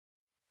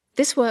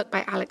This work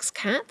by Alex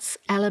Katz,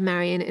 Ella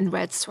Marion in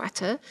Red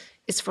Sweater,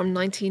 is from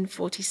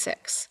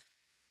 1946.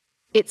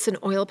 It's an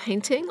oil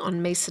painting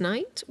on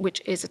Masonite,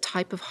 which is a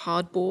type of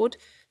hardboard,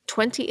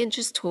 20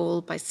 inches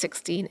tall by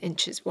 16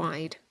 inches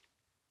wide.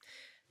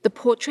 The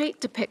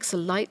portrait depicts a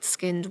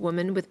light-skinned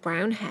woman with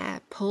brown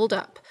hair pulled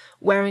up,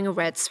 wearing a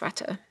red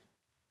sweater.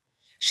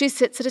 She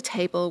sits at a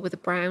table with a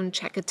brown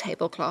checkered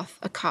tablecloth,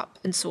 a cup,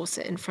 and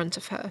saucer in front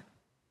of her.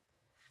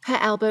 Her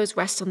elbows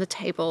rest on the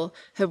table,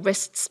 her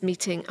wrists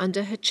meeting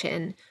under her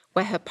chin,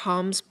 where her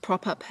palms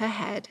prop up her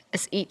head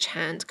as each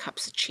hand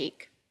cups a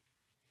cheek.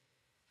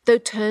 Though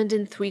turned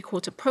in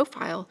three-quarter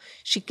profile,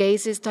 she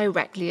gazes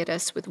directly at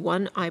us with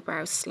one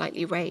eyebrow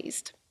slightly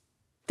raised.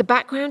 The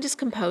background is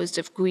composed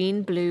of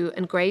green, blue,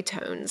 and grey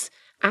tones,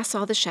 as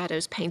are the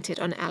shadows painted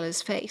on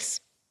Ella's face.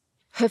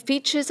 Her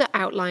features are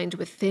outlined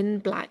with thin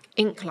black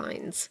ink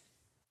lines.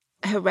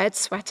 Her red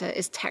sweater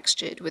is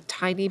textured with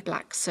tiny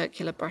black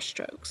circular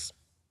brushstrokes.